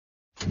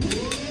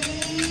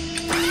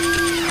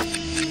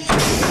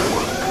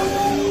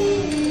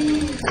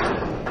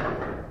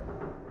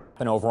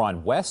happened over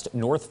on West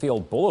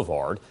Northfield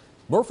Boulevard.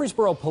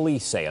 Murfreesboro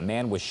police say a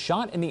man was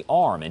shot in the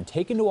arm and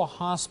taken to a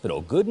hospital.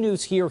 Good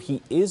news here,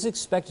 he is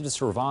expected to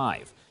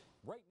survive.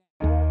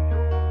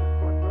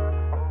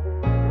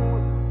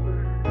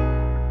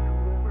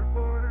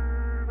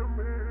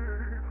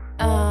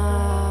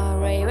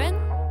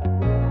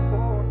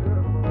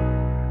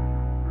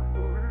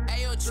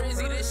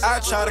 I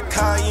try to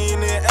call you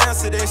and then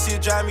answer, that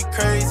shit drive me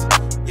crazy.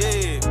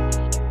 Yeah.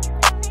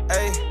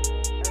 Hey.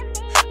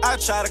 I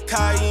try to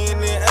call you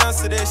and then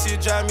answer, that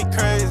shit drive me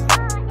crazy.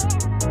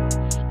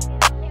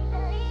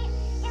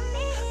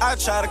 I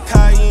try to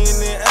call you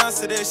and then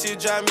answer, that shit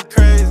drive me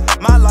crazy.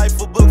 My life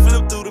a book,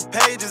 flip through the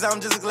pages, I'm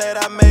just glad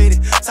I made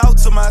it. Talk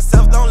to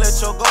myself, don't let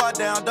your guard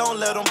down, don't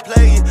let them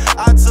play it.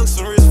 I took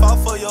some risks, fought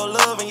for your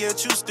love, and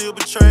yet you still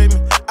betrayed me.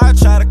 I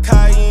try to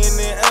call you and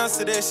then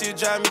answer, that shit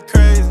drive me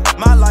crazy.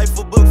 My life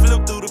a book,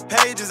 flip through the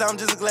pages, I'm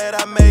just glad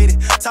I made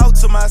it. Talk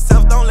to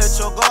myself, don't let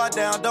your guard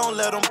down, don't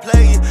let them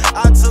play it.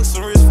 I took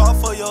some risks, fought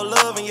for your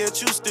love, and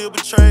yet you still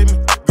betrayed me.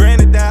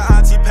 Granted that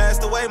auntie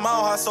passed away, my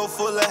heart so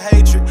full of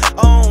hatred.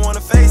 I don't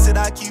wanna face it,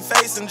 I keep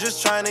facing,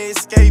 just trying to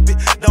escape it.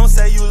 Don't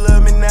say you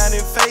love me now,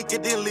 then fake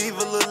it, then leave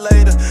a little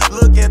later.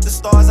 Look at the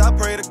stars, I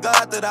pray to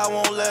God that I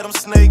won't let them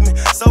snake me.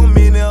 So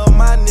many of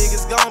my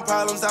niggas gone,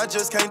 problems, I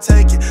just can't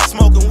take it.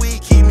 Smoking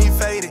weed keep me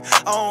faded.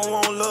 I don't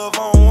want love,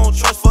 I don't want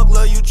trust, fuck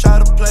love, you try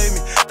to play me.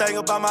 Think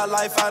about my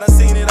life, I done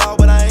seen it all,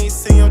 but I ain't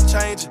seen them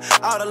changing.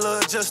 All the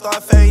love just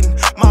start fading.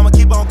 Mama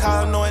keep on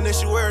calling, knowing that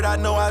she worried, I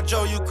know I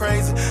drove you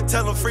crazy.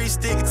 Tell them free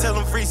sticky, tell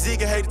them free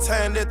Zika, hate the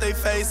time that they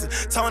facing.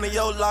 Tony,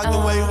 yo, locked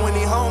away when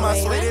he home, I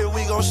swear that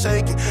we gon'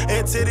 shake it.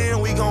 Until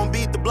then, we gon'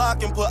 beat the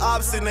block and put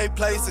ops in their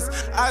places.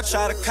 I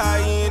try to call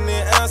you and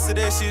then answer,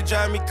 that shit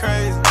drive me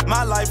crazy.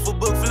 My life a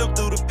book, flip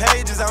through the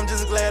pages, I'm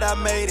just glad I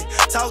made it.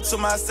 Talk to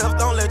myself,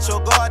 don't let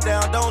your guard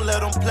down, don't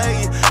let them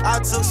play it. I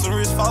took some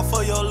risks, fought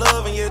for your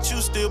love, and yet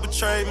you still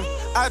betrayed me.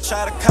 I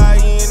try to call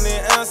you and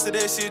then answer,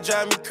 that shit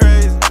drive me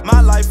crazy.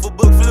 My life a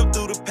book, flip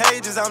through the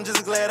pages, I'm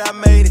just glad I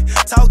made it.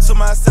 Talk to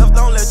myself,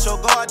 don't let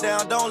your guard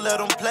down, don't let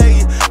them play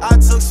it. I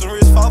took some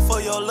risks, fought for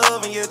your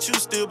love, and yet you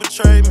still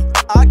betrayed me.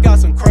 I got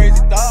some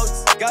crazy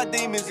thoughts, got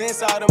demons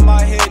inside of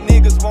my head,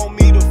 niggas want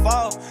me to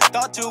fall.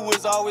 Thought you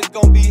was always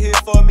gonna be here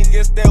for me,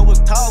 guess that was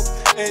talk.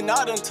 And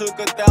I done took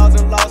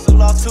 1,000 losses,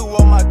 lost 2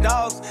 of my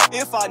dogs.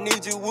 If I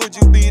need you, would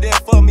you be there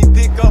for me?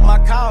 Pick up my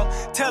call,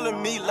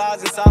 telling me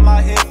lies inside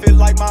my head, feel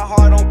like my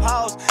heart on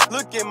pause.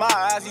 Look in my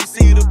eyes, you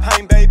see the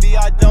pain, baby,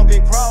 I done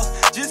been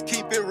crossed. Just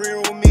keep it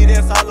real with me,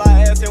 that's all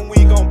I ask, and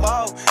we gon'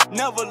 ball.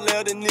 Never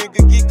let a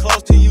nigga get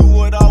close to you,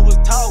 what I was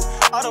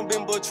taught. I done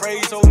been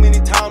betrayed so many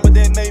times, but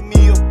that made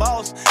me a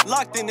boss.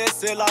 Locked in that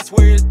cell, I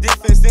swear it's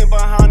different, sitting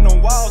behind the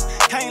walls.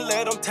 Can't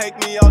let them take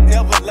me out,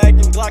 never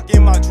lacking, Glock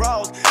in my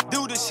drawers.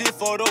 Do the shit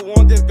for the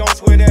one that's gon'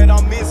 swear that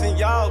I'm missing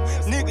y'all.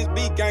 Niggas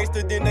be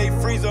gangster, then they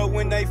freeze up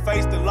when they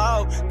face the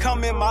law.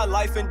 Come in my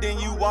life and then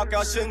you walk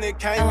out, shouldn't it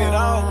came at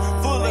all.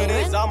 Full of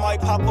this, I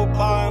might pop a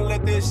bar and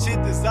let this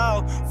shit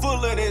dissolve.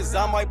 Full of this,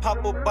 I might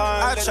pop a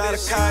bar and let this shit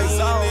dissolve. I try to call you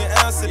and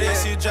then answer,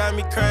 that shit drive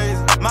me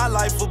crazy. My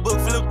life a book,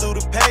 flip through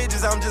the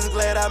pages, I'm just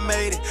glad I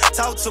made it.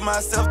 Talk to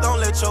myself, don't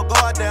let your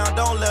guard down,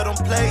 don't let them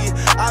play it.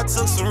 I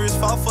took some risks,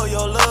 fought for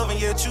your love, and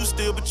yet you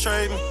still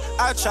betrayed me.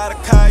 I try to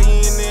call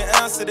you and then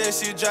answer, that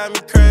shit drive me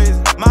crazy.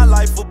 My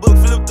life a book,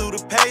 flip through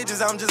the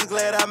pages, I'm just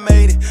glad I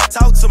made it.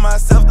 Talk to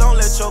myself, don't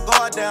let your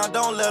guard down,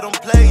 don't let them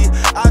play it.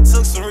 I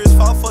took some risks,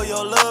 fought for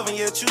your love, and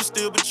yet you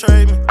still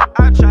betrayed me.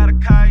 I try to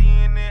call you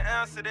and then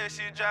answer, that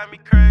shit drive me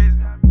crazy.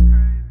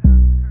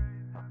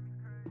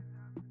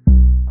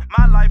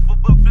 My life a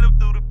book, flip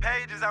through the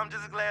pages, I'm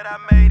just glad I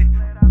made it.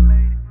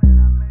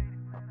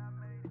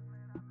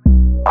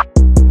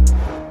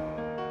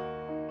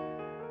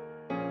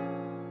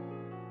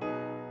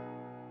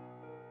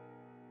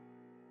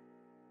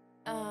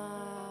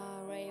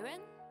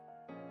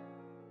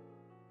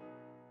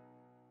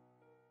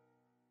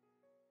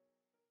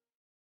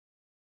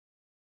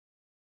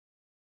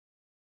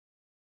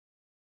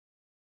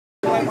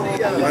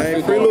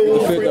 Man, free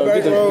Lul, free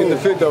bankroll. Get the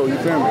fit though, you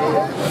feel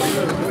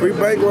me? Free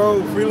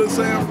bankroll, free Lil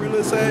Sam,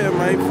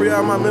 man. Free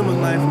all my members,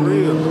 man, for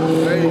real.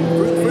 Hey,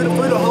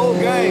 free the whole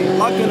gang.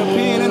 Locked in the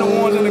pen and the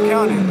ones in the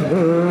county.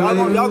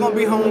 Y'all gonna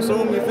be home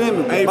soon, you feel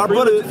me? Hey, my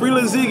brother, free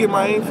Lil Ziggy,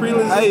 man. Free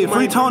Lil Ziggy, hey,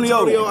 free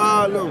Tonyo.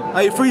 All of them.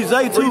 Hey, free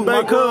Zay too,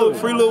 my cuz.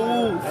 Free Lil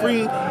Woo,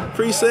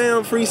 free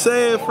Sam, free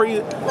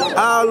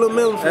all the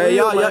members. Hey,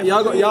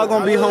 y'all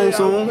gonna be home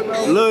soon.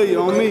 Love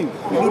you on me.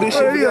 Do this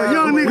shit.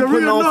 Young nigga,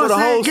 real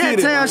North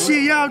gat-town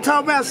shit. Y'all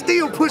talking about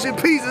still pushing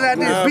pieces out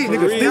this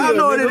bitch. Y'all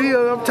know what it is.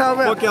 I'm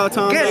talking about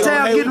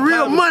gat-town getting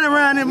real money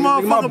around this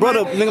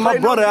motherfucker. My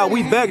brother out.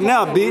 We back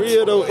now, bitch.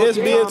 Real though,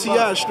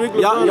 SBFTR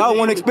strictly. Y'all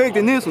weren't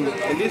expecting this one.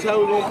 And this how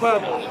we gonna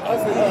pop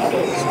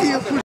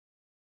it.